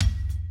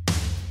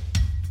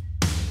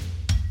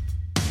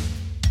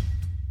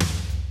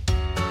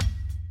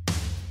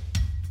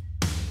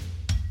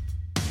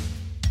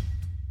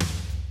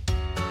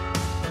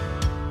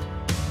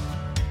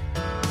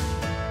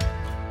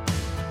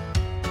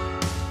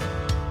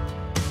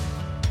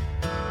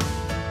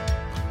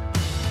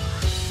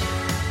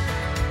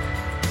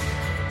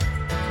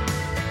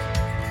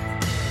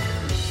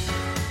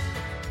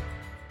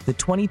The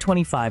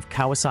 2025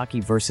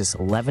 Kawasaki Versys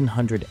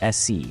 1100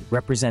 SE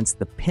represents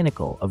the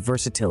pinnacle of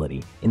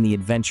versatility in the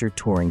adventure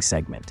touring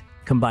segment.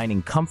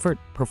 Combining comfort,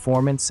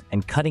 performance,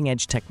 and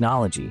cutting-edge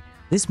technology,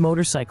 this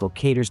motorcycle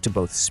caters to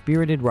both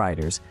spirited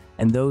riders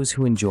and those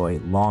who enjoy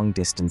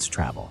long-distance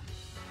travel.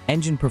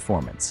 Engine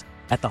performance.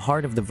 At the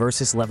heart of the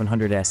Versys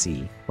 1100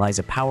 SE lies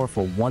a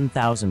powerful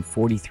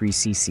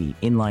 1043cc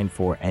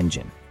inline-4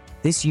 engine.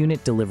 This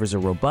unit delivers a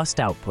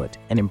robust output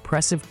and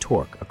impressive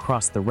torque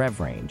across the rev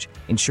range,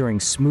 ensuring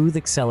smooth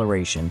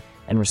acceleration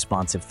and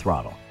responsive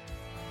throttle.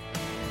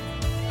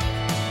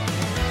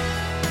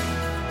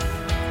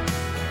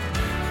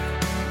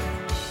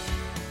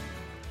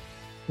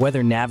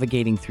 Whether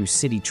navigating through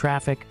city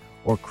traffic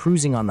or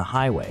cruising on the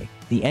highway,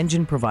 the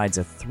engine provides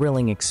a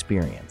thrilling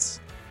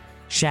experience.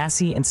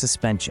 Chassis and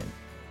suspension.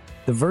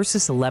 The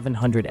Versys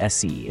 1100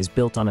 SE is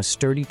built on a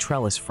sturdy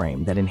trellis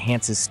frame that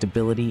enhances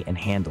stability and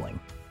handling.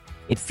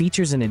 It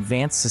features an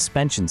advanced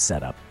suspension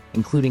setup,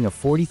 including a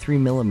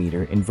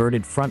 43mm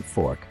inverted front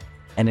fork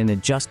and an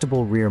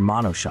adjustable rear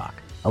monoshock,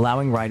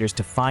 allowing riders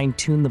to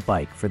fine-tune the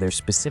bike for their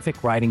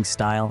specific riding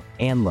style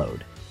and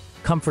load.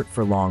 Comfort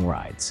for long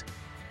rides.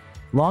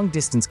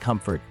 Long-distance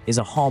comfort is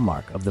a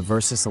hallmark of the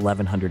Versys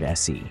 1100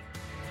 SE.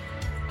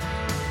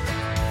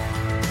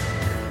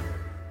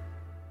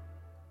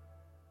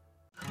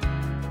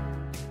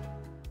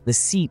 The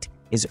seat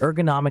is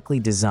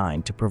ergonomically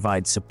designed to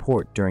provide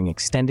support during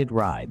extended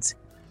rides,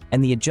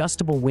 and the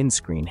adjustable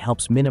windscreen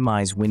helps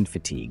minimize wind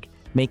fatigue,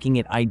 making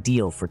it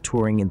ideal for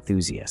touring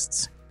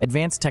enthusiasts.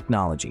 Advanced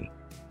technology.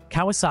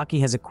 Kawasaki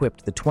has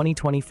equipped the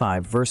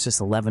 2025 Versys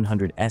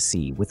 1100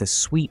 SE with a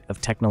suite of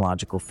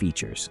technological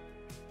features.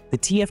 The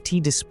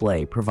TFT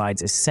display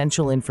provides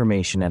essential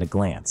information at a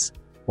glance,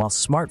 while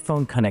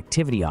smartphone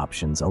connectivity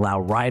options allow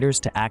riders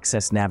to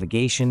access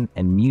navigation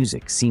and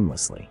music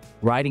seamlessly.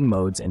 Riding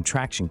modes and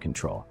traction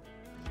control.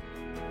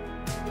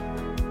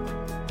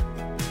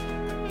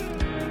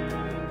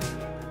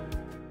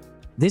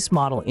 This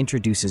model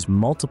introduces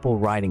multiple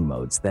riding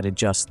modes that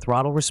adjust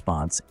throttle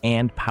response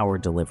and power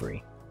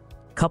delivery.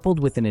 Coupled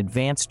with an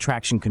advanced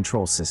traction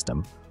control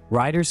system,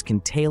 riders can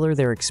tailor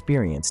their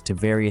experience to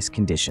various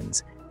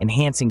conditions,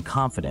 enhancing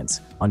confidence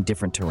on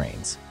different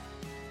terrains.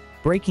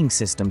 Braking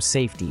system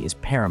safety is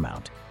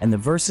paramount, and the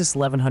Versys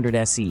 1100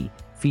 SE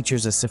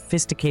features a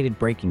sophisticated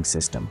braking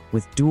system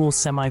with dual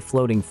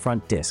semi-floating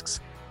front discs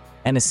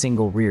and a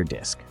single rear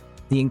disc.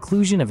 The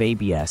inclusion of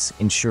ABS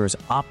ensures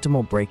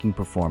optimal braking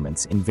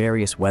performance in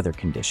various weather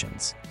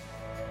conditions.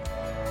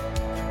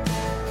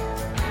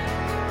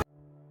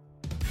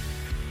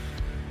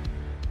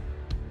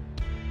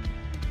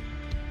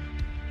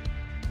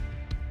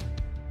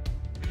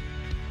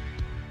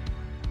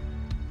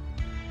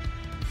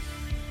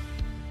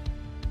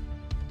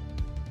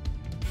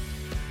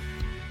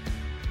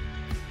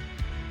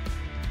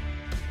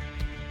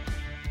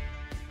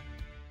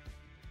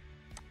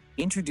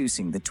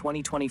 Introducing the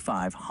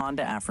 2025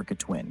 Honda Africa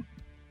Twin,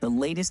 the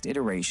latest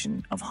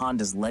iteration of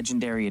Honda's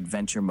legendary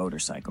adventure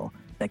motorcycle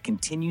that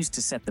continues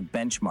to set the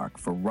benchmark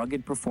for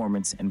rugged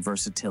performance and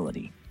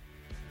versatility.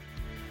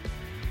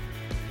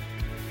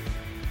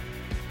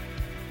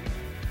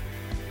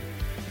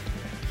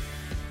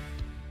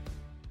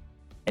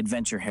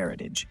 Adventure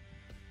heritage.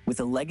 With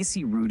a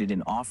legacy rooted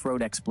in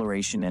off-road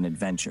exploration and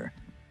adventure,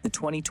 the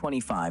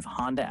 2025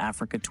 Honda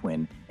Africa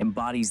Twin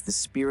embodies the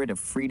spirit of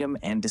freedom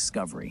and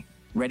discovery,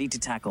 ready to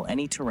tackle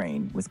any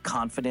terrain with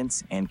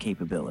confidence and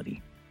capability.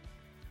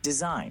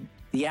 Design.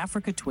 The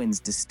Africa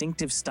Twin's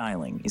distinctive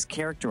styling is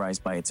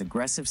characterized by its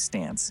aggressive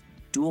stance,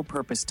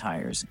 dual-purpose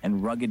tires,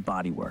 and rugged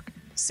bodywork,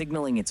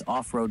 signaling its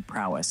off-road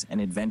prowess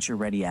and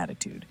adventure-ready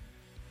attitude.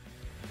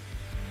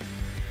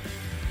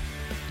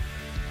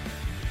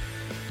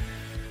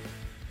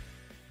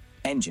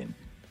 Engine.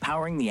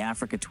 Powering the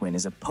Africa Twin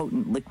is a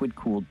potent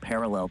liquid-cooled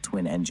parallel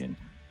twin engine,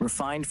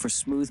 refined for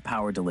smooth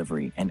power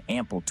delivery and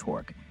ample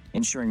torque,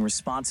 ensuring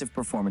responsive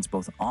performance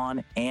both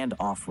on and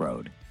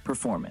off-road.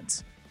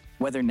 Performance.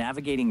 Whether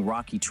navigating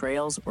rocky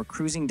trails or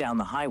cruising down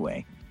the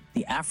highway,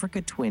 the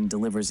Africa Twin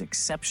delivers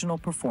exceptional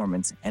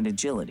performance and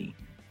agility,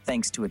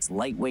 thanks to its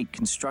lightweight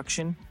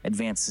construction,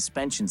 advanced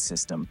suspension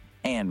system,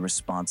 and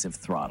responsive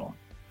throttle.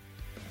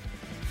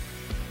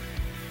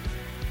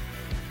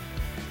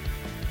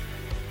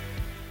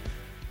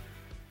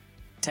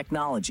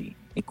 Technology.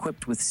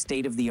 Equipped with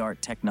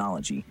state-of-the-art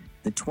technology,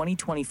 the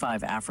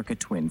 2025 Africa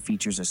Twin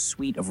features a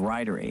suite of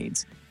rider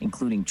aids,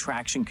 including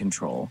traction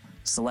control,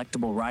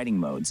 selectable riding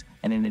modes,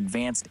 and an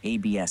advanced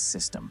ABS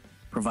system,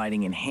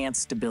 providing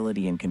enhanced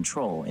stability and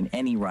control in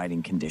any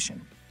riding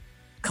condition.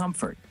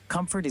 Comfort.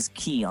 Comfort is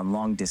key on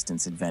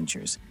long-distance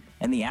adventures,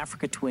 and the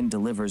Africa Twin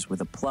delivers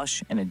with a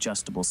plush and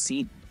adjustable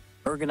seat,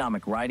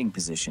 ergonomic riding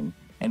position,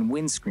 and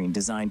windscreen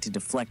designed to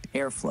deflect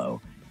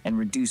airflow and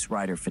reduce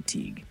rider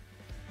fatigue.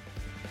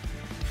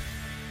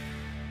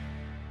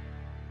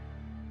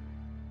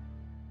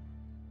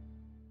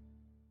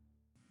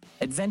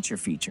 Adventure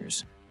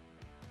features.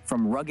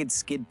 From rugged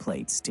skid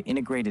plates to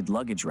integrated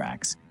luggage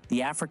racks,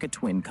 the Africa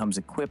Twin comes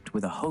equipped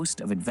with a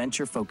host of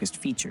adventure-focused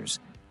features,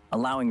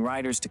 allowing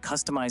riders to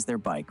customize their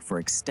bike for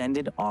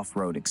extended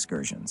off-road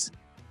excursions.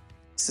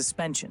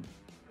 Suspension.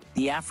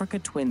 The Africa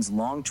Twin's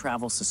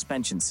long-travel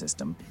suspension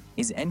system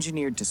is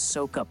engineered to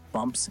soak up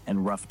bumps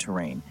and rough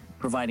terrain,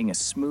 providing a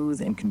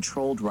smooth and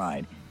controlled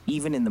ride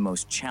even in the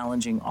most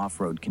challenging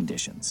off-road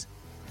conditions.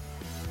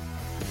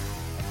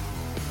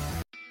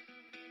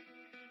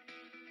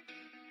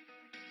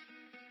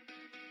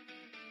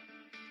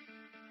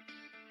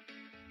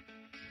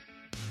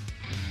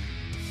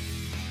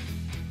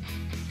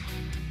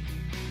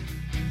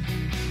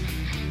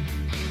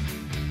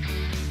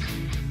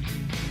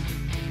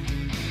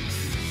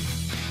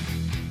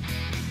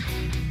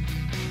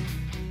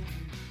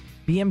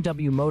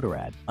 BMW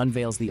Motorrad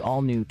unveils the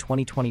all-new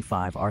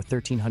 2025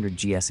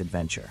 R1300GS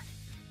Adventure.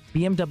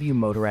 BMW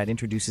Motorrad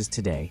introduces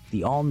today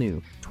the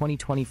all-new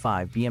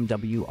 2025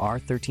 BMW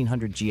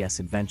R1300GS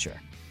Adventure,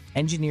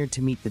 engineered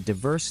to meet the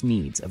diverse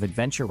needs of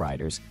adventure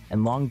riders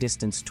and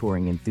long-distance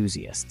touring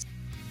enthusiasts.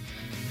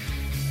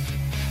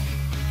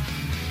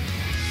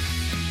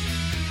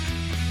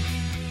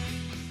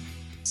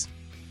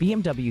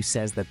 BMW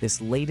says that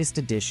this latest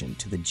addition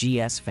to the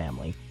GS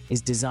family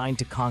is designed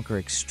to conquer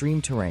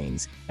extreme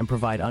terrains and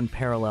provide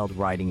unparalleled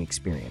riding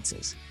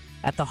experiences.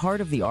 At the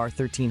heart of the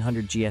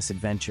R1300GS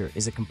Adventure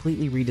is a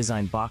completely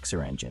redesigned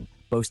boxer engine,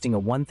 boasting a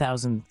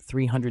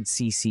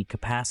 1,300cc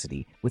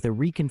capacity with a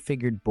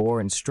reconfigured bore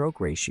and stroke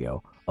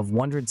ratio of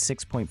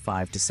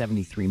 106.5 to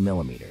 73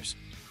 millimeters.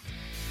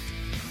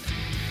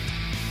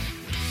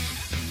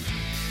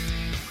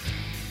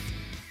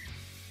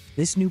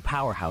 This new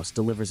powerhouse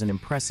delivers an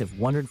impressive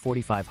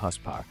 145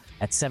 horsepower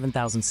at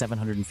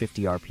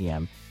 7,750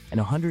 RPM and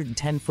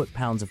 110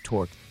 foot-pounds of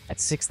torque at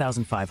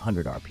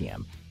 6,500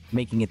 RPM,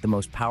 making it the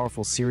most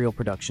powerful serial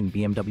production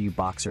BMW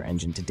boxer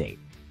engine to date.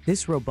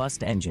 This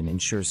robust engine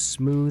ensures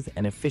smooth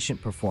and efficient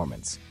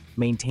performance,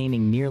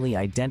 maintaining nearly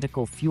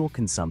identical fuel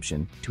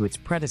consumption to its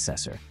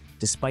predecessor,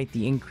 despite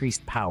the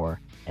increased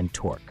power and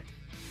torque.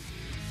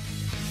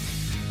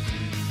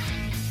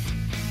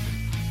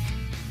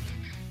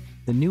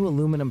 The new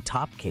aluminum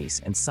top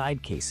case and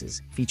side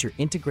cases feature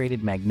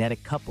integrated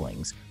magnetic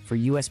couplings for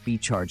USB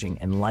charging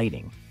and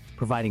lighting,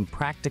 providing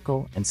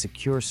practical and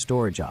secure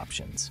storage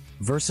options,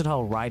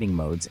 versatile riding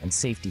modes, and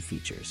safety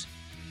features.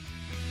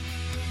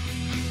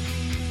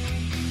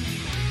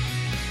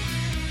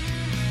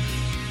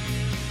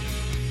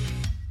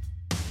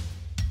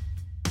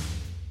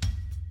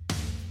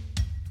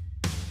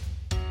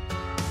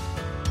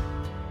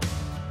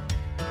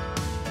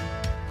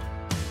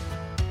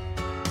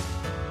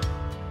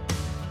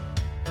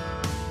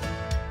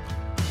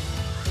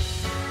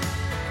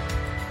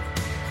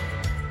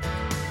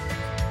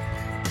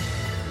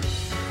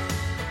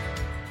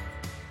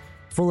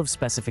 Full of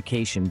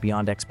specification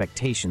beyond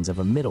expectations of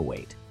a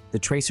middleweight, the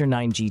Tracer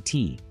 9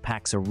 GT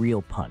packs a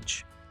real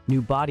punch.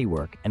 New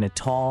bodywork and a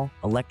tall,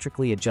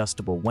 electrically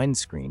adjustable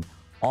windscreen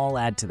all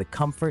add to the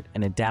comfort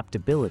and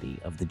adaptability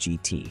of the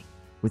GT,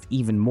 with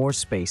even more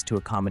space to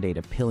accommodate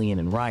a pillion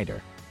and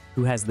rider,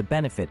 who has the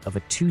benefit of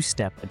a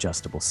two-step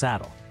adjustable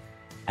saddle.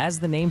 As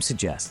the name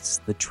suggests,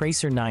 the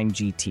Tracer 9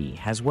 GT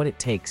has what it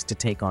takes to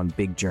take on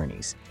big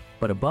journeys,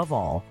 but above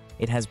all,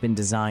 it has been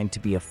designed to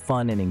be a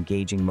fun and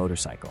engaging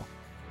motorcycle.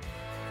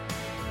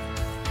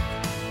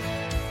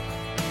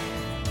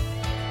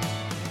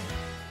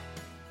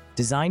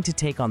 Designed to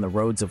take on the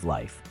roads of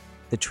life,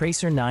 the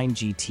Tracer 9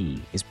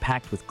 GT is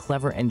packed with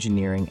clever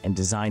engineering and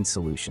design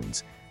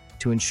solutions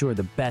to ensure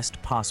the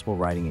best possible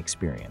riding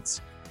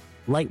experience.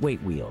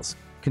 Lightweight wheels,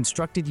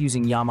 constructed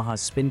using Yamaha's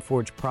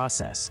spin-forged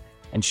process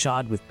and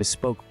shod with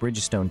bespoke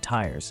Bridgestone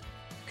tires,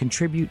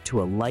 contribute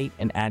to a light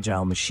and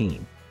agile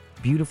machine,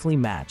 beautifully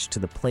matched to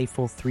the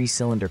playful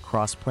three-cylinder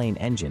cross-plane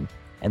engine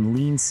and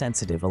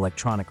lean-sensitive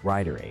electronic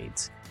rider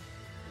aids.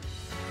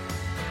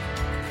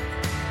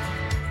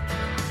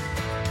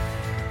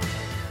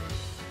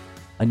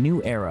 A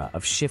new era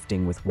of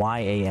shifting with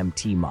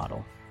YAMT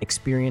model.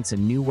 Experience a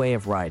new way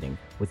of riding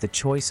with the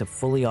choice of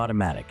fully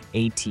automatic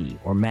AT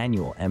or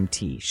manual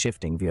MT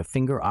shifting via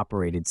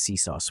finger-operated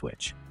seesaw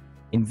switch.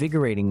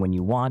 Invigorating when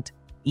you want,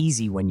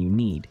 easy when you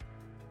need.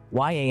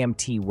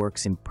 YAMT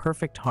works in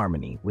perfect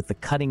harmony with the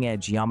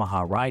cutting-edge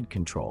Yamaha ride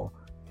control,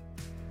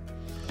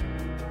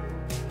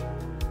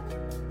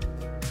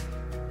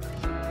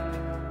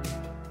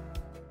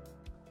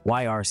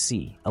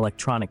 YRC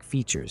electronic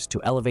features to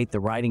elevate the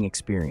riding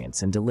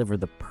experience and deliver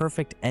the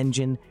perfect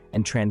engine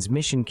and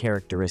transmission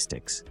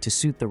characteristics to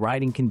suit the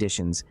riding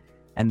conditions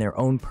and their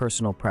own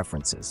personal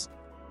preferences.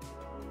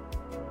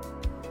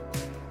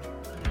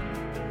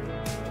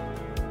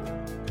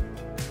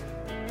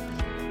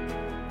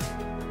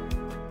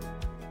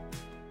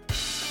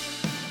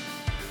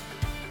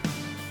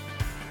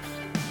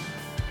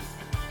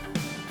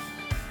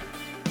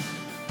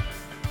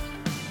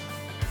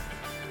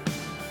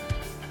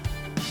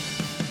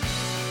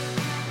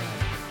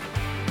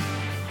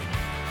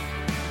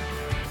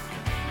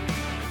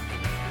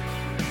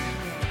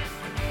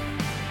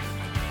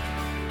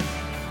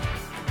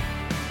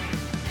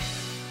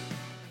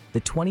 The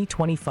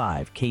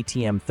 2025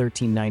 KTM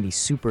 1390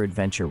 Super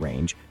Adventure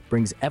range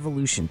brings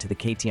evolution to the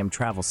KTM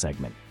travel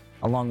segment,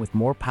 along with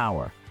more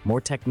power, more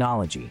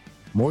technology,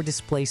 more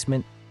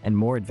displacement, and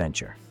more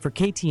adventure. For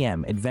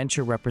KTM,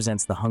 adventure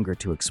represents the hunger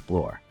to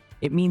explore.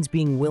 It means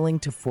being willing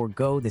to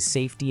forego the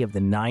safety of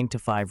the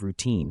 9-to-5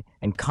 routine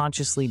and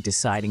consciously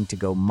deciding to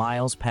go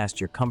miles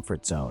past your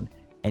comfort zone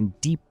and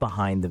deep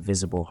behind the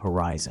visible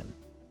horizon.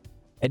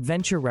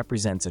 Adventure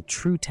represents a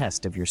true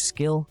test of your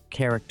skill,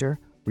 character,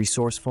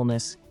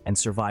 resourcefulness, and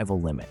survival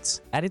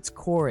limits. At its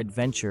core,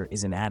 adventure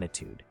is an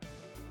attitude.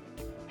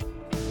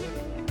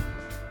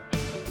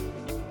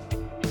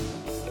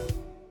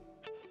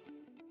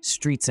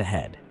 Streets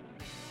ahead.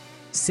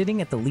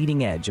 Sitting at the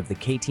leading edge of the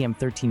KTM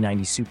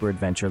 1390 Super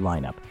Adventure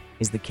lineup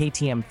is the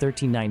KTM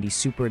 1390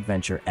 Super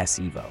Adventure S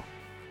Evo.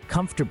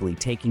 Comfortably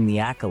taking the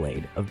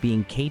accolade of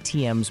being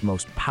KTM's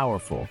most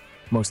powerful,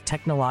 most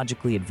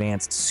technologically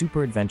advanced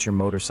super adventure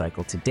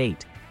motorcycle to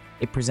date,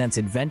 it presents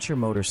adventure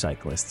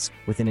motorcyclists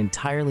with an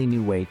entirely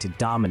new way to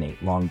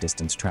dominate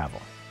long-distance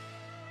travel.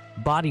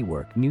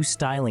 Bodywork, new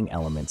styling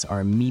elements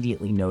are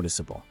immediately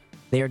noticeable.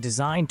 They are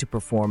designed to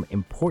perform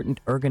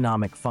important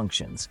ergonomic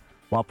functions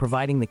while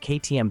providing the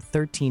KTM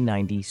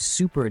 1390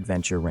 Super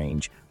Adventure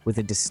range with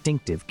a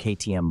distinctive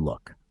KTM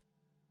look.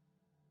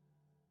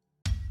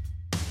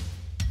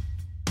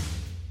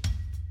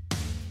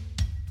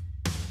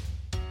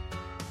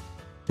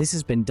 This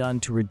has been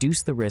done to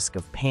reduce the risk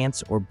of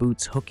pants or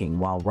boots hooking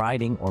while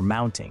riding or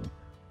mounting,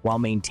 while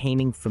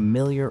maintaining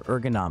familiar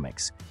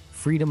ergonomics,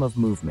 freedom of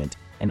movement,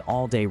 and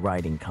all-day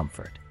riding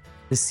comfort.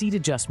 The seat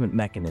adjustment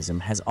mechanism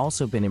has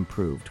also been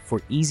improved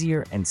for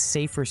easier and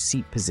safer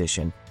seat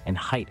position and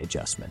height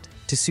adjustment.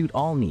 To suit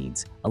all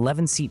needs,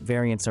 11-seat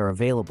variants are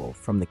available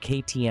from the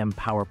KTM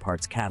Power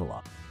Parts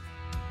catalog.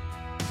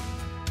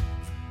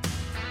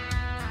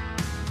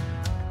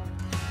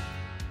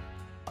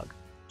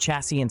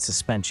 Chassis and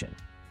suspension.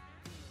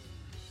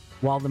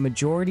 While the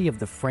majority of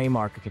the frame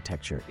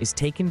architecture is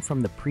taken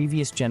from the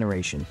previous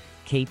generation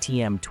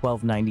KTM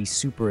 1290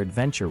 Super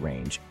Adventure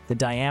range, the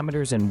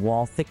diameters and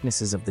wall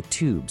thicknesses of the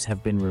tubes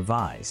have been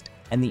revised,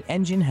 and the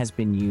engine has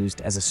been used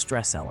as a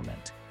stress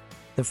element.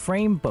 The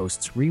frame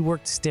boasts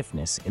reworked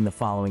stiffness in the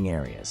following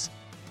areas: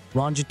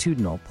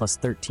 longitudinal plus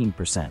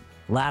 13%,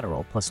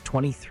 lateral plus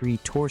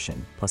 23%,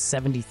 torsion plus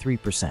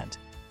 73%.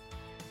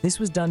 This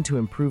was done to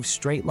improve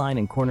straight line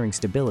and cornering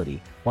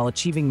stability while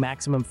achieving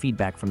maximum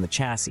feedback from the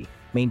chassis,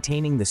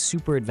 maintaining the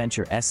Super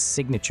Adventure S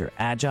signature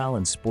agile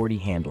and sporty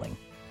handling.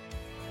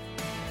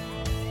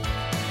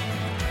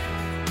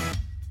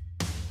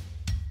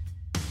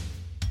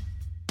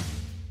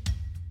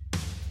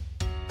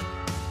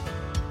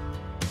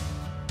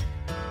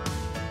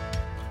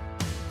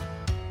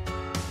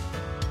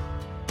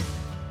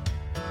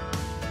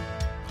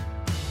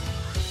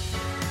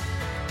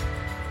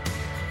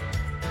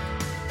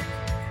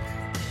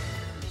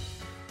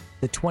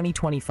 The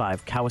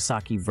 2025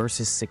 Kawasaki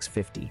Versys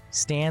 650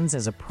 stands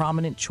as a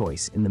prominent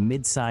choice in the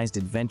mid-sized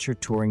adventure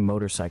touring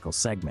motorcycle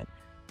segment,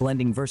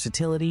 blending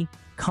versatility,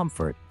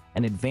 comfort,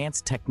 and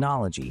advanced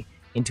technology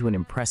into an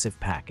impressive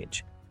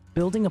package.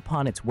 Building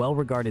upon its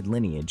well-regarded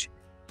lineage,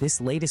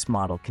 this latest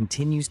model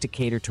continues to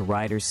cater to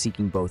riders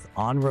seeking both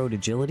on-road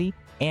agility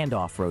and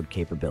off-road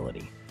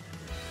capability.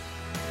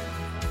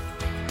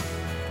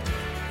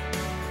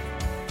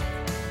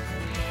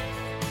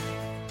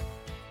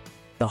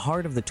 The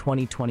heart of the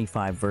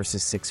 2025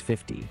 Versys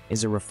 650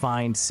 is a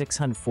refined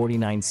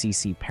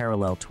 649cc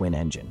parallel twin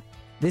engine.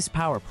 This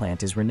power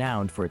plant is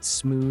renowned for its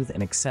smooth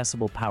and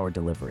accessible power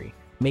delivery,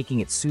 making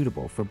it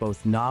suitable for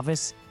both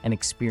novice and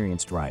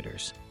experienced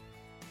riders.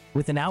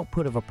 With an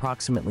output of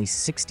approximately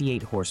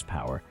 68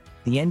 horsepower,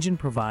 the engine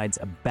provides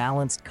a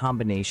balanced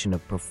combination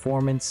of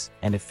performance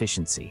and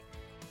efficiency,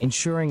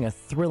 ensuring a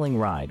thrilling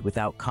ride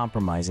without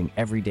compromising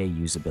everyday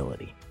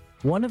usability.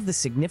 One of the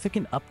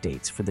significant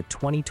updates for the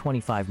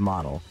 2025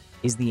 model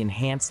is the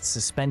enhanced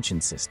suspension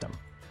system.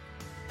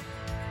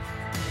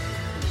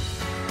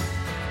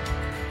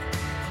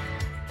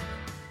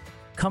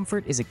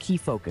 Comfort is a key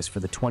focus for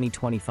the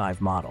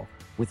 2025 model,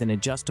 with an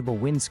adjustable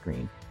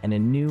windscreen and a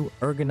new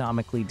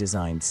ergonomically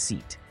designed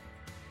seat.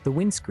 The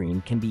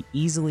windscreen can be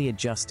easily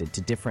adjusted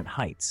to different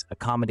heights,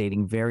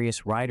 accommodating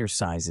various rider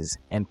sizes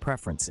and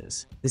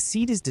preferences. The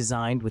seat is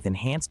designed with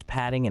enhanced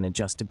padding and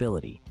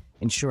adjustability,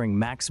 ensuring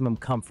maximum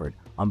comfort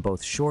on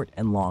both short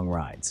and long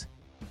rides.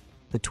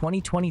 The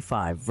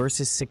 2025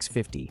 Versys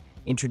 650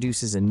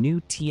 introduces a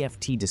new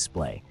TFT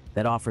display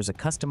that offers a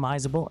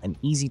customizable and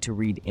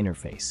easy-to-read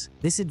interface.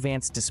 This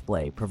advanced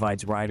display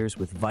provides riders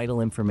with vital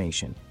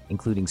information,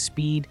 including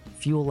speed,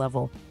 fuel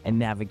level, and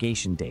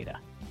navigation data.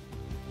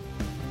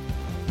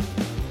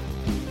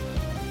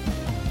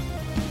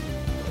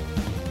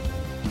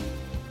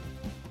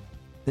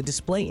 The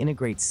display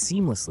integrates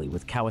seamlessly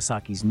with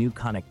Kawasaki's new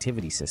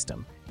connectivity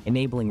system,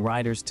 enabling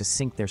riders to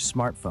sync their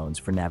smartphones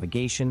for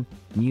navigation,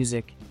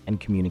 music, and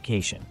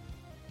communication.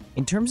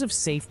 In terms of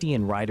safety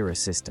and rider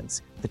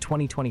assistance, the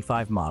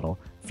 2025 model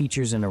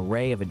features an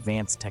array of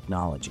advanced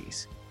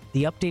technologies.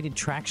 The updated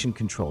traction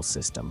control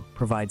system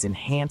provides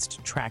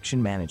enhanced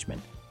traction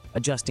management,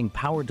 adjusting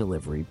power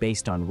delivery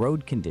based on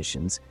road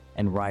conditions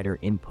and rider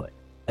input.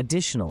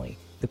 Additionally,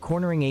 the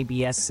cornering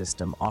ABS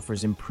system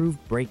offers improved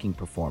braking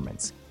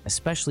performance,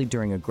 especially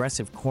during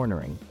aggressive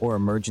cornering or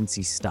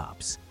emergency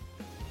stops.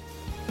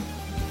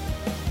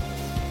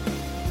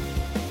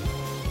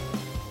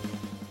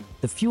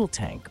 The fuel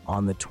tank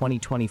on the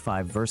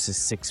 2025 Versys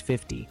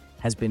 650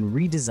 has been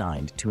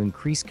redesigned to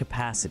increase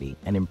capacity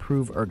and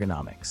improve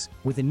ergonomics.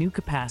 With a new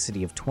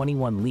capacity of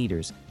 21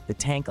 liters, the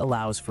tank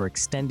allows for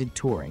extended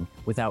touring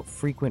without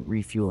frequent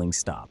refueling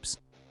stops.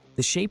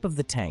 The shape of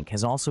the tank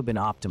has also been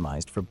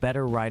optimized for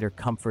better rider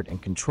comfort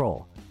and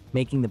control,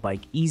 making the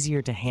bike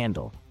easier to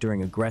handle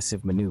during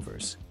aggressive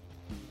maneuvers.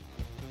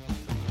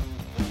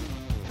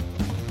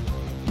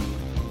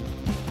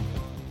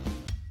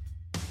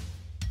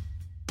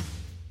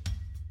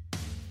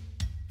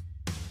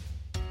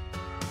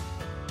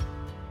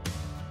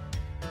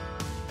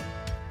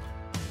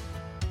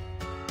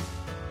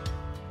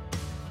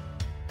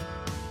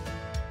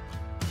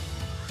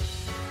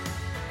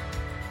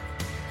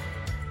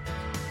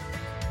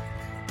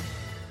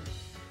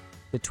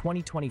 The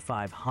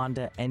 2025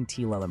 Honda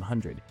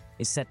NT1100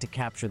 is set to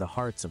capture the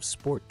hearts of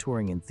sport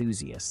touring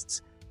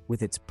enthusiasts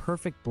with its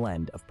perfect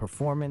blend of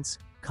performance,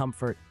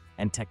 comfort,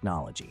 and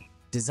technology.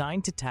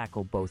 Designed to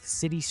tackle both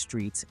city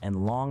streets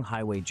and long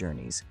highway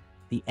journeys,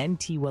 the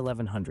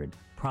NT1100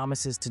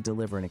 promises to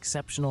deliver an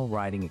exceptional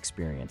riding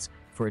experience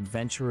for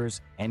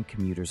adventurers and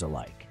commuters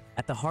alike.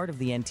 At the heart of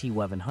the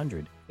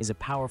NT1100 is a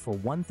powerful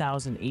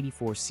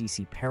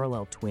 1084cc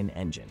parallel twin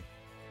engine.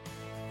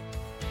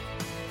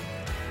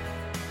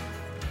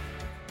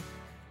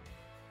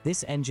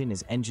 This engine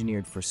is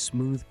engineered for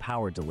smooth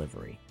power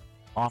delivery,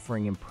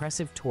 offering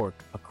impressive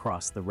torque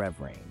across the rev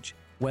range.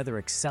 Whether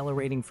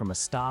accelerating from a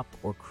stop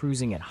or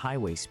cruising at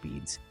highway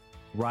speeds,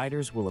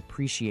 riders will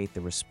appreciate the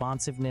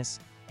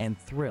responsiveness and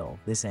thrill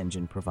this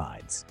engine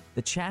provides.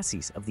 The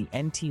chassis of the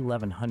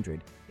NT1100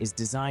 is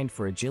designed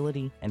for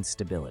agility and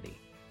stability.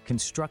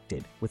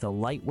 Constructed with a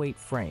lightweight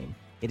frame,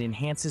 it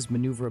enhances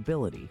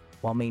maneuverability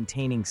while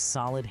maintaining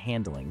solid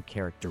handling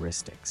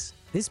characteristics.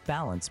 This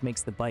balance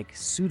makes the bike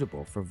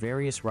suitable for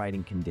various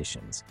riding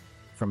conditions,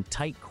 from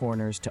tight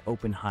corners to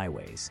open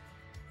highways.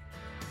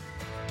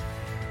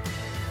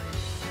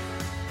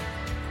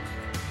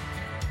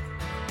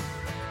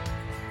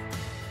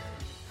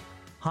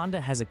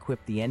 Honda has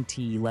equipped the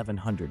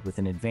NT1100 with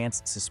an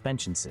advanced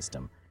suspension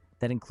system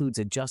that includes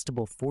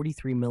adjustable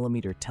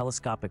 43mm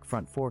telescopic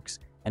front forks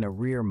and a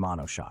rear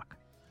monoshock.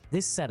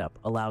 This setup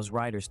allows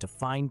riders to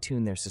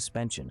fine-tune their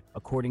suspension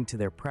according to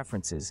their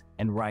preferences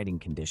and riding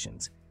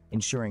conditions,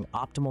 ensuring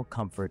optimal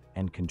comfort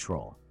and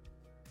control.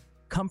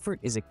 Comfort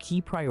is a key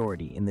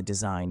priority in the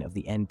design of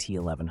the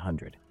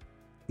NT1100.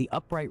 The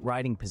upright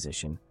riding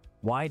position,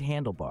 wide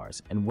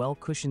handlebars, and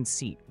well-cushioned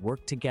seat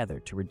work together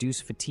to reduce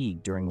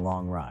fatigue during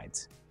long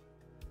rides.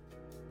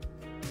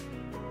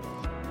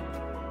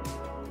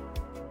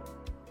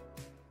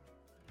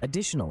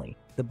 Additionally,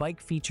 the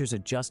bike features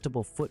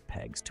adjustable foot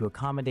pegs to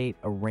accommodate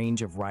a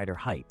range of rider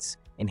heights,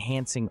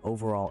 enhancing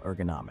overall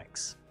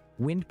ergonomics.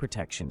 Wind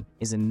protection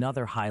is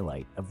another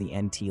highlight of the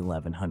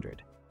NT1100.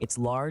 Its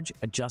large,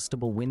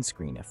 adjustable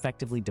windscreen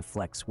effectively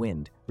deflects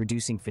wind,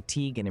 reducing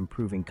fatigue and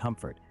improving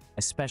comfort,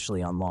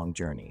 especially on long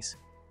journeys.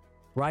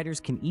 Riders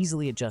can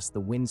easily adjust the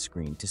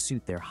windscreen to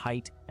suit their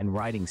height and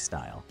riding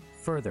style,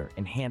 further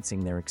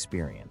enhancing their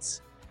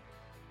experience.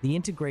 The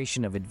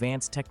integration of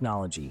advanced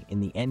technology in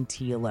the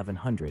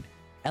NT1100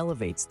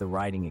 elevates the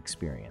riding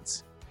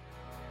experience.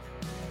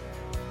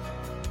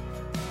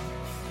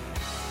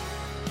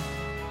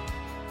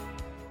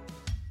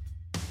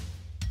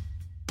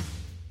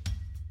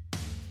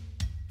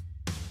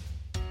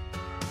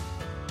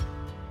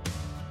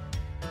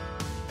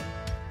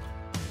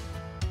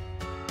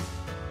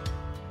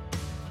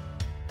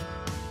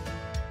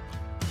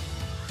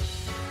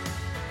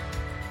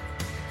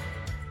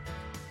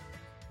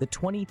 The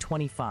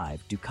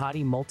 2025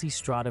 Ducati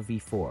Multistrada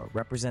V4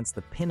 represents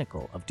the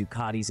pinnacle of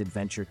Ducati's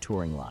adventure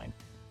touring line,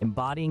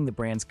 embodying the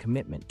brand's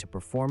commitment to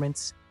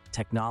performance,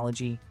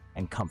 technology,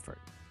 and comfort.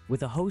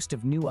 With a host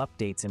of new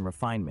updates and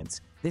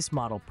refinements, this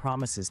model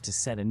promises to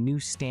set a new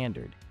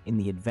standard in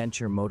the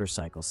adventure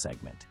motorcycle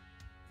segment.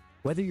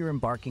 Whether you're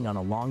embarking on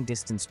a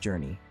long-distance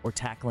journey or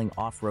tackling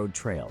off-road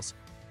trails,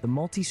 the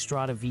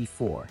Multistrada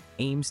V4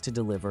 aims to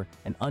deliver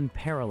an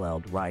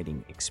unparalleled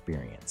riding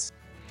experience.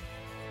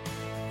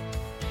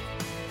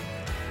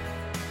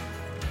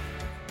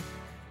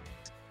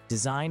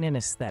 Design and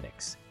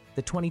aesthetics.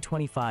 The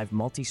 2025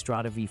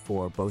 Multistrada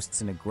V4 boasts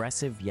an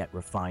aggressive yet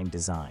refined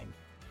design.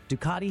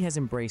 Ducati has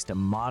embraced a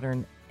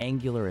modern,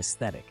 angular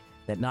aesthetic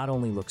that not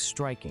only looks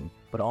striking,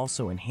 but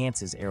also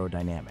enhances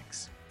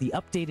aerodynamics. The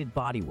updated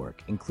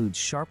bodywork includes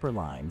sharper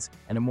lines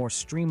and a more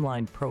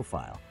streamlined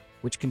profile,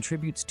 which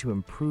contributes to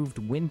improved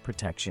wind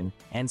protection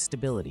and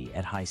stability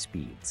at high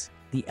speeds.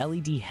 The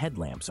LED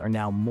headlamps are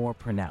now more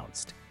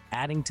pronounced,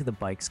 adding to the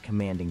bike's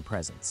commanding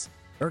presence.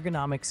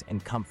 Ergonomics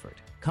and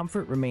comfort.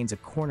 Comfort remains a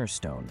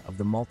cornerstone of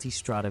the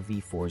Multistrada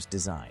V4's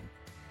design.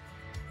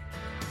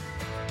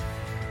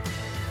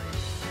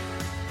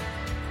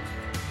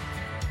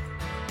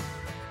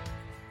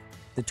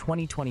 The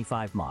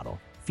 2025 model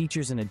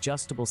features an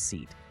adjustable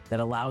seat that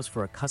allows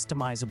for a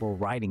customizable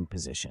riding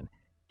position,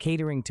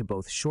 catering to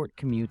both short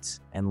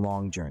commutes and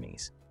long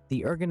journeys.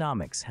 The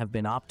ergonomics have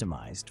been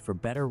optimized for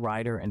better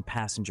rider and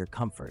passenger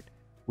comfort,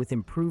 with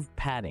improved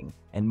padding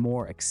and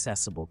more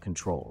accessible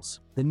controls.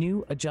 The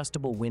new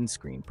adjustable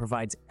windscreen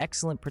provides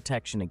excellent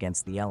protection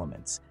against the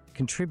elements,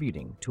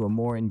 contributing to a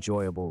more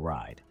enjoyable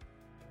ride.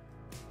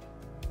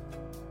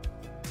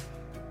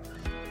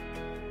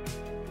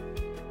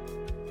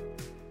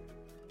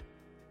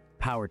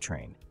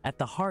 Powertrain. At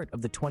the heart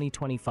of the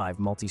 2025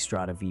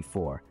 Multistrada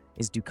V4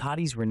 is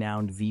Ducati's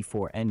renowned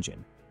V4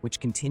 engine, which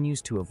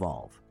continues to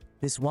evolve.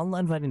 This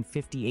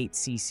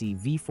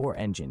 158cc V4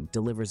 engine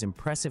delivers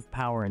impressive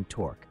power and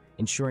torque,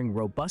 ensuring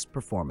robust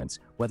performance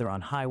whether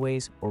on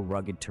highways or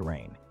rugged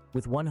terrain.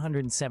 With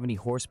 170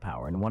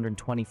 horsepower and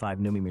 125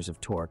 Nm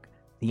of torque,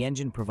 the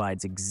engine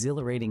provides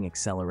exhilarating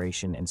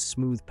acceleration and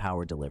smooth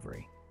power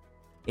delivery.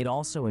 It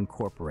also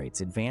incorporates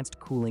advanced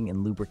cooling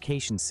and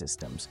lubrication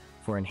systems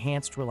for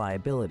enhanced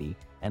reliability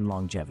and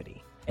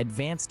longevity.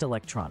 Advanced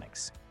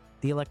electronics.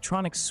 The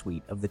electronics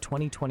suite of the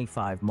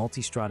 2025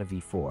 Multistrada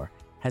V4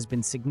 has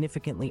been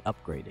significantly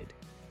upgraded.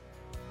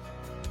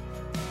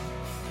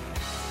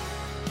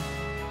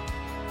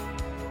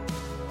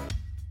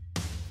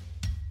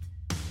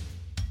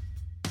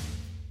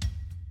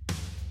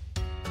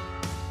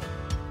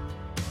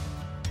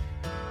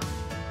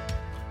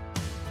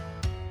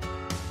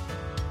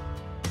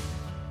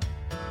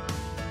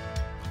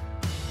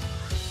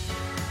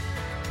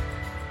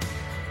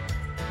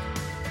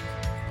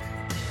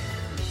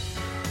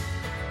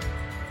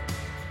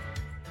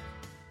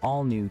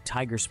 All-new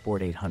Tiger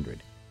Sport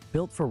 800,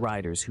 built for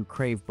riders who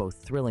crave both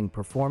thrilling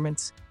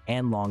performance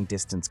and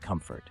long-distance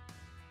comfort.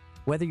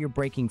 Whether you're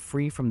breaking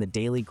free from the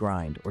daily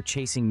grind or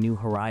chasing new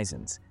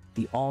horizons,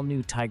 the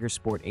all-new Tiger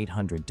Sport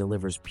 800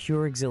 delivers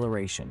pure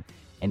exhilaration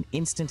and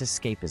instant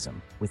escapism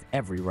with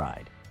every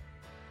ride.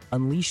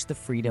 Unleash the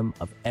freedom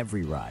of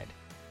every ride.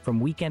 From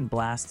weekend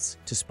blasts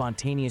to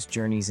spontaneous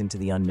journeys into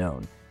the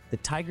unknown, the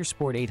Tiger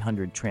Sport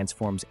 800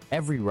 transforms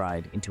every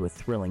ride into a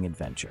thrilling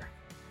adventure.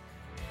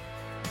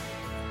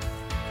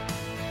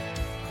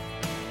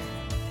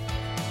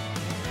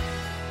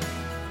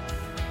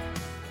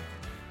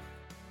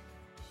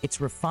 Its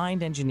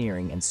refined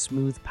engineering and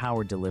smooth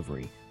power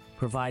delivery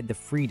provide the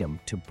freedom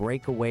to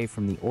break away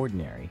from the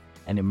ordinary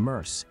and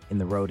immerse in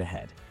the road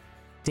ahead.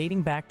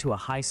 Dating back to a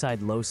High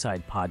Side Low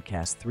Side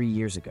podcast 3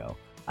 years ago,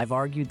 I've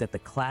argued that the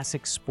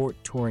classic sport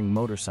touring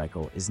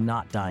motorcycle is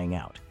not dying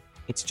out,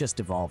 it's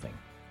just evolving.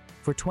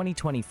 For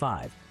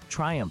 2025,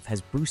 Triumph has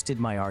boosted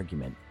my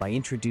argument by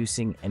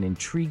introducing an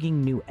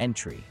intriguing new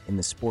entry in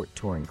the sport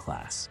touring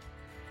class.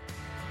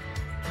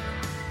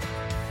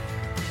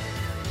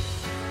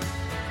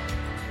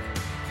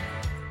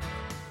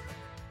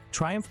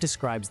 Triumph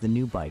describes the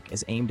new bike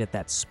as aimed at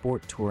that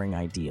sport touring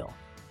ideal.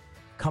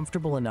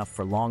 Comfortable enough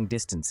for long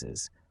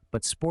distances,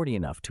 but sporty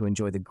enough to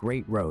enjoy the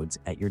great roads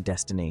at your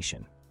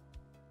destination.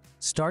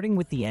 Starting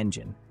with the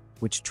engine,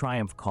 which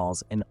Triumph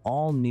calls an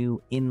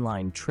all-new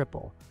inline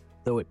triple,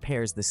 though it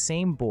pairs the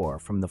same bore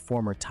from the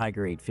former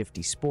Tiger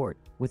 850 Sport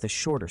with a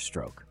shorter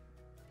stroke.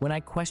 When I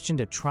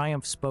questioned a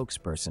Triumph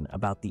spokesperson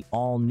about the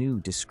all-new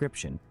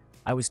description,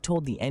 I was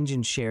told the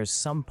engine shares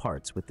some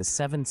parts with the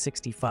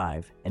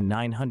 765 and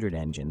 900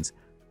 engines,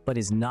 but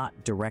is not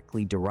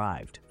directly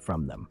derived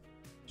from them.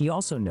 He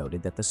also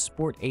noted that the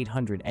Sport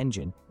 800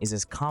 engine is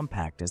as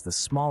compact as the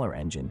smaller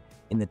engine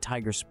in the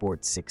Tiger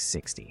Sport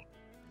 660.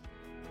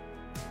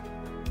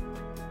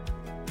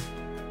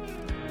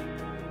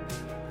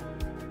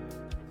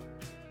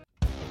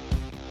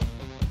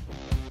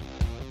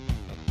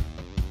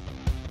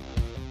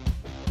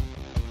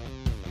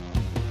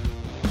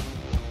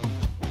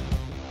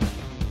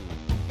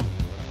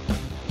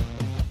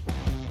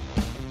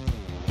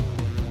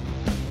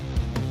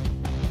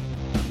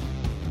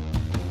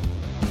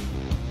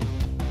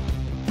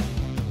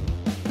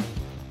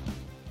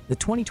 The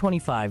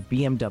 2025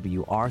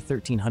 BMW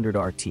R1300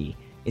 RT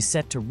is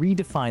set to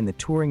redefine the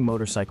touring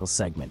motorcycle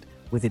segment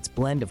with its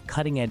blend of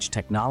cutting-edge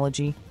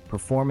technology,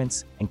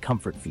 performance, and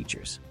comfort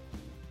features.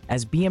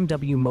 As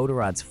BMW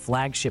Motorrad's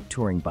flagship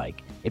touring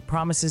bike, it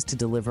promises to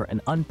deliver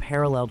an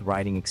unparalleled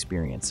riding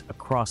experience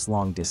across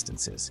long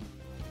distances.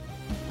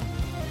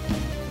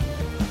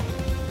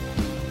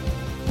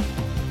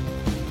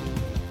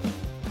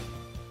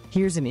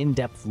 Here's an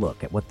in-depth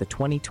look at what the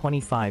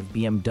 2025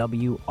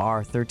 BMW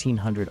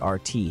R1300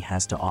 RT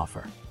has to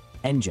offer.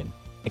 Engine.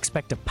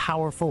 Expect a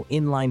powerful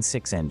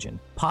inline-six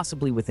engine,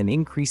 possibly with an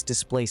increased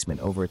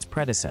displacement over its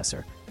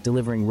predecessor,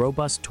 delivering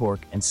robust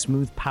torque and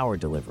smooth power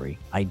delivery,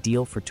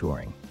 ideal for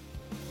touring.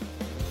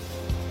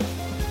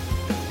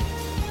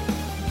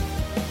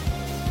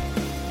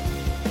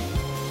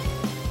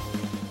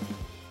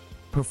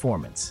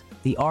 Performance.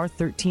 The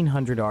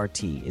R1300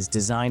 RT is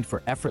designed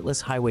for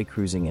effortless highway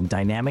cruising and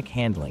dynamic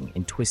handling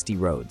in twisty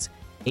roads,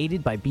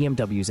 aided by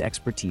BMW's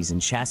expertise in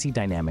chassis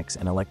dynamics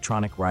and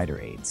electronic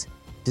rider aids.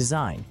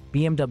 Design.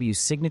 BMW's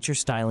signature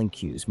styling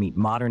cues meet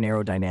modern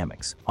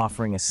aerodynamics,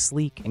 offering a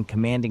sleek and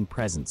commanding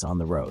presence on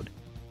the road.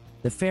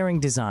 The fairing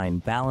design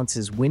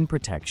balances wind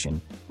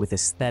protection with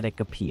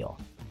aesthetic appeal.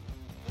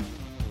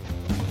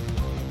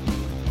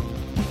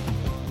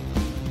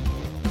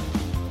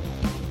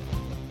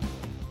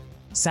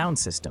 Sound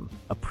system.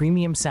 A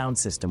premium sound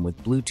system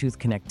with Bluetooth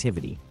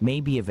connectivity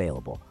may be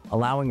available,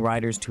 allowing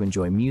riders to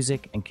enjoy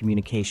music and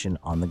communication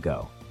on the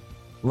go.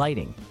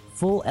 Lighting.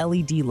 Full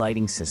LED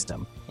lighting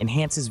system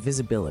enhances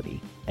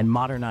visibility and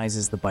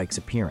modernizes the bike's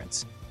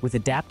appearance, with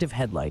adaptive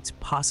headlights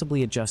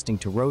possibly adjusting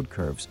to road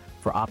curves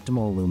for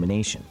optimal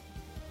illumination.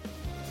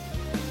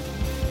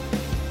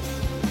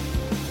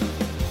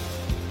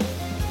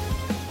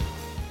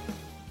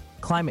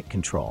 Climate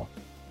control.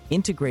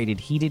 Integrated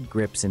heated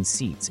grips and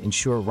seats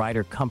ensure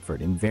rider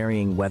comfort in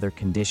varying weather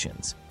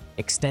conditions,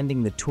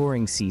 extending the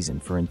touring season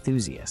for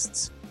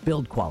enthusiasts.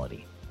 Build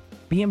quality.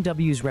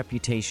 BMW's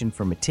reputation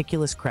for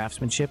meticulous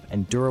craftsmanship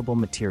and durable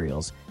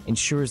materials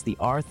ensures the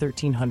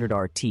R1300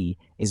 RT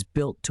is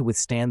built to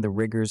withstand the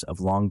rigors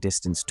of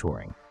long-distance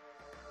touring.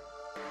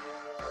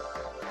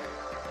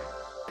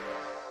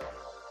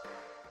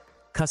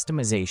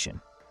 Customization.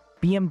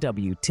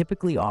 BMW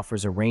typically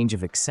offers a range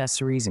of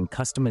accessories and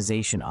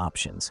customization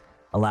options,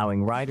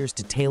 allowing riders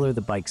to tailor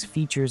the bike's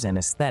features and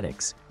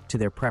aesthetics to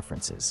their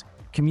preferences.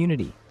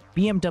 Community.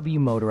 BMW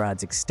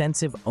Motorrad's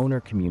extensive owner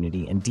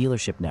community and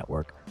dealership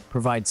network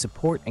provide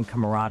support and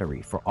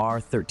camaraderie for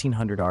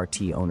R1300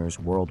 RT owners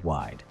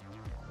worldwide.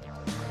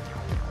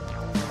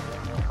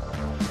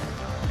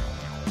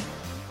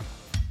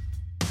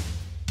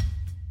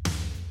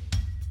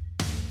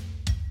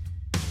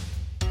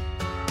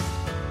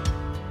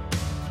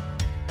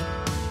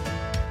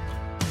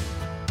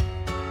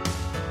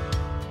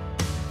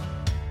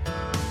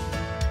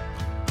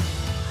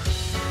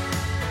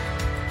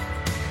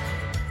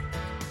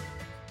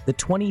 The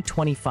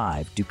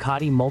 2025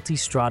 Ducati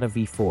Multistrada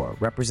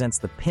V4 represents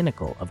the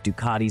pinnacle of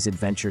Ducati's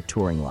adventure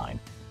touring line,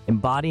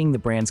 embodying the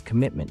brand's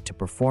commitment to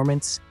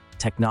performance,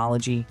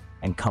 technology,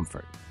 and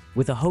comfort.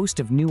 With a host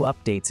of new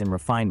updates and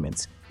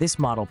refinements, this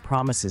model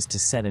promises to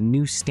set a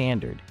new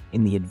standard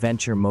in the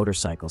adventure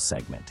motorcycle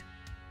segment.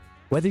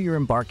 Whether you're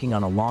embarking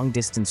on a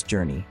long-distance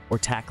journey or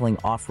tackling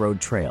off-road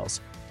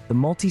trails, the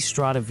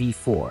Multistrada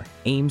V4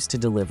 aims to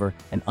deliver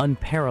an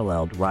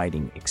unparalleled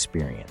riding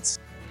experience.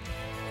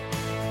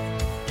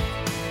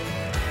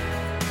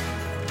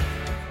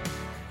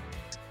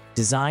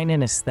 Design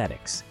and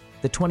aesthetics.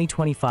 The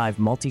 2025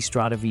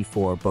 Multistrada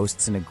V4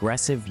 boasts an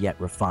aggressive yet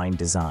refined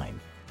design.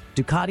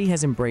 Ducati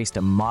has embraced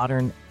a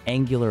modern,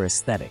 angular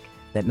aesthetic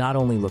that not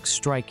only looks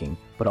striking,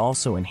 but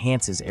also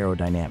enhances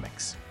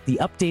aerodynamics. The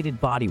updated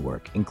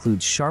bodywork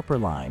includes sharper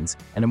lines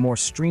and a more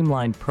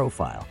streamlined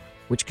profile,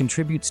 which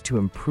contributes to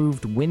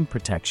improved wind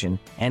protection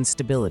and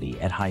stability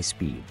at high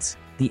speeds.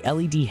 The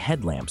LED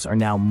headlamps are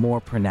now more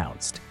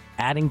pronounced,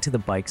 adding to the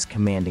bike's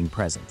commanding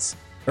presence.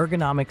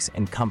 Ergonomics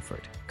and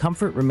comfort.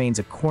 Comfort remains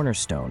a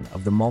cornerstone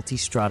of the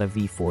Multistrada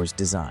V4's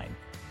design.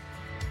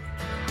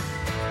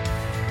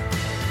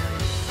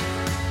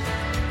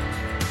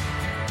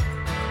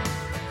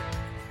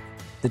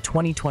 The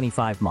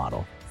 2025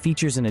 model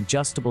features an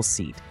adjustable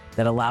seat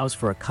that allows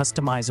for a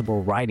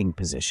customizable riding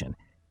position,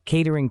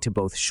 catering to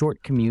both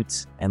short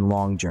commutes and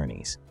long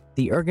journeys.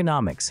 The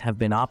ergonomics have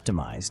been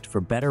optimized for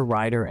better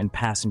rider and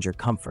passenger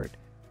comfort,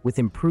 with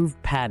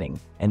improved padding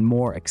and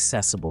more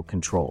accessible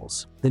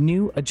controls. The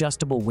new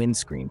adjustable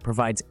windscreen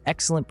provides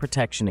excellent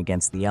protection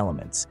against the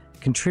elements,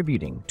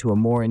 contributing to a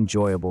more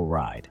enjoyable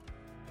ride.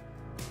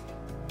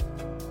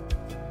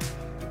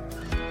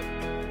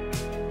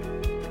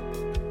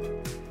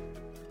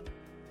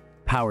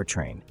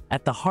 Powertrain.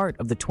 At the heart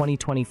of the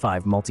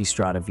 2025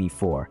 Multistrada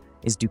V4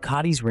 is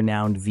Ducati's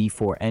renowned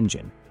V4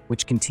 engine,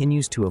 which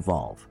continues to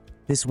evolve.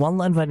 This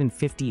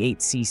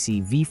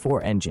 158cc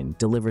V4 engine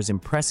delivers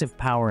impressive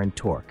power and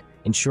torque,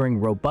 ensuring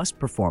robust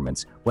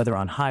performance whether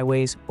on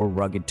highways or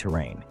rugged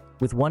terrain.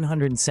 With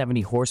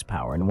 170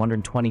 horsepower and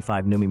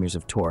 125 newton-meters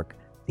of torque,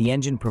 the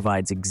engine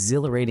provides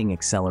exhilarating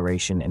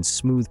acceleration and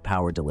smooth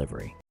power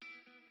delivery.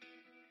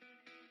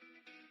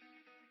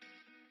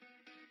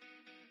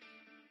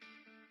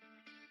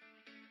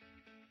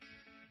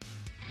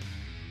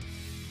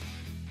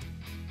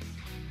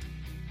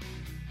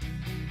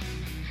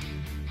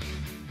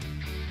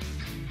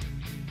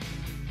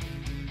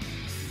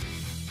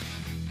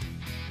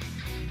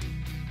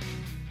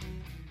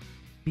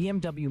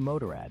 BMW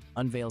Motorrad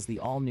unveils the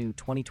all-new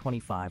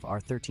 2025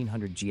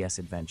 R1300GS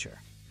Adventure.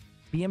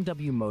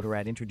 BMW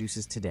Motorrad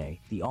introduces today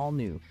the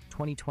all-new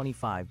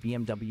 2025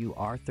 BMW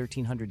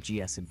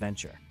R1300GS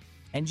Adventure,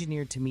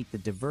 engineered to meet the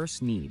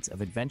diverse needs of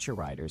adventure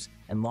riders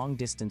and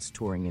long-distance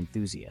touring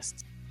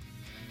enthusiasts.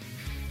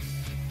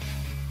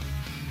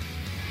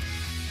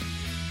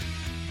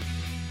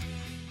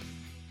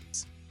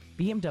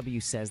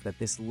 BMW says that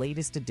this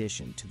latest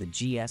addition to the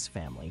GS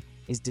family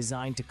is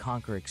designed to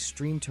conquer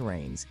extreme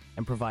terrains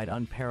and provide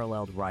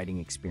unparalleled riding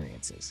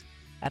experiences.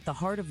 At the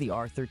heart of the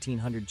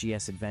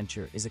R1300GS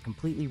Adventure is a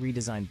completely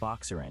redesigned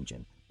boxer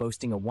engine,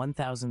 boasting a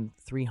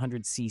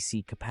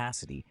 1,300cc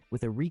capacity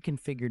with a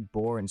reconfigured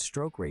bore and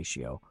stroke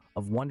ratio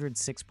of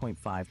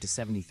 106.5 to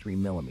 73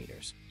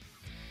 millimeters.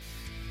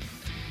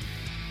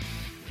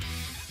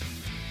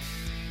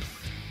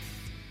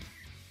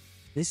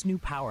 This new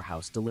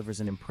powerhouse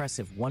delivers an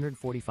impressive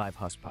 145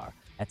 horsepower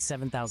at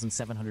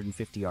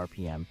 7,750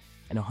 RPM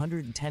and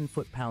 110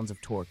 foot-pounds of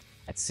torque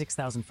at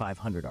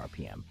 6,500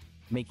 RPM,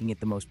 making it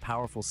the most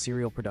powerful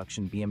serial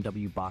production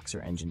BMW boxer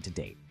engine to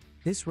date.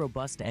 This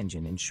robust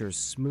engine ensures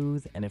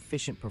smooth and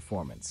efficient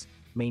performance,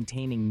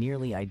 maintaining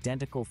nearly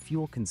identical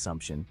fuel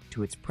consumption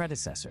to its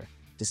predecessor,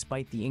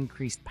 despite the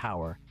increased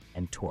power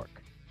and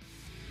torque.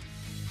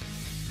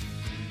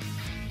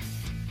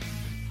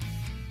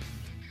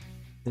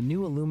 The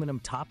new aluminum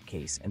top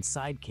case and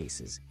side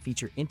cases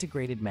feature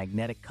integrated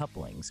magnetic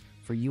couplings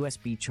for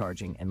USB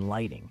charging and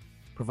lighting,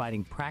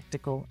 providing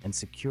practical and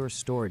secure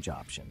storage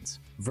options,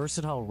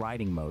 versatile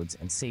riding modes,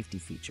 and safety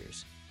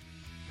features.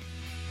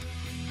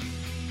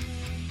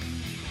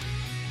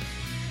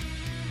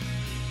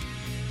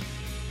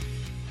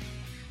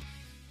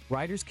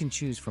 Riders can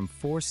choose from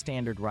 4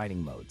 standard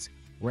riding modes: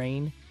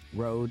 Rain,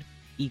 Road,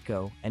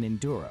 Eco, and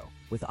Enduro,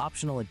 with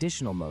optional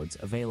additional modes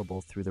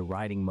available through the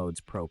Riding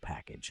Modes Pro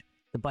package.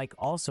 The bike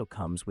also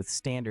comes with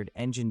standard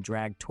engine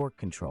drag torque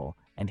control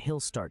and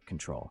hill start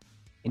control,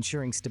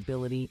 ensuring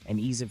stability and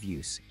ease of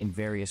use in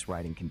various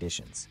riding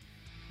conditions.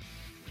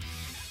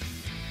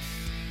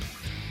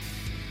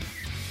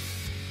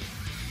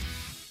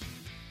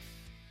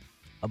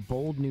 A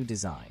bold new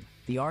design.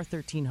 The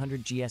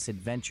R1300GS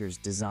Adventure's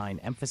design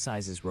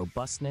emphasizes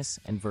robustness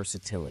and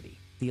versatility.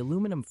 The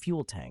aluminum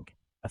fuel tank,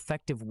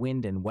 effective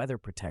wind and weather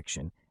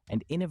protection,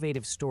 and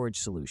innovative storage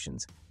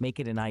solutions make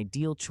it an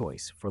ideal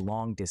choice for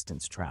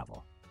long-distance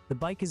travel. The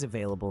bike is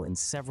available in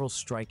several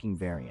striking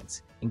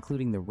variants,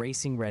 including the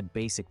Racing Red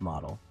Basic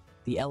model,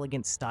 the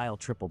Elegant Style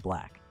Triple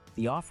Black,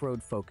 the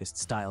Off-Road Focused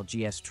Style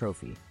GS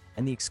Trophy,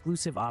 and the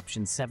exclusive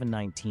option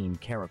 719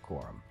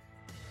 Karakoram.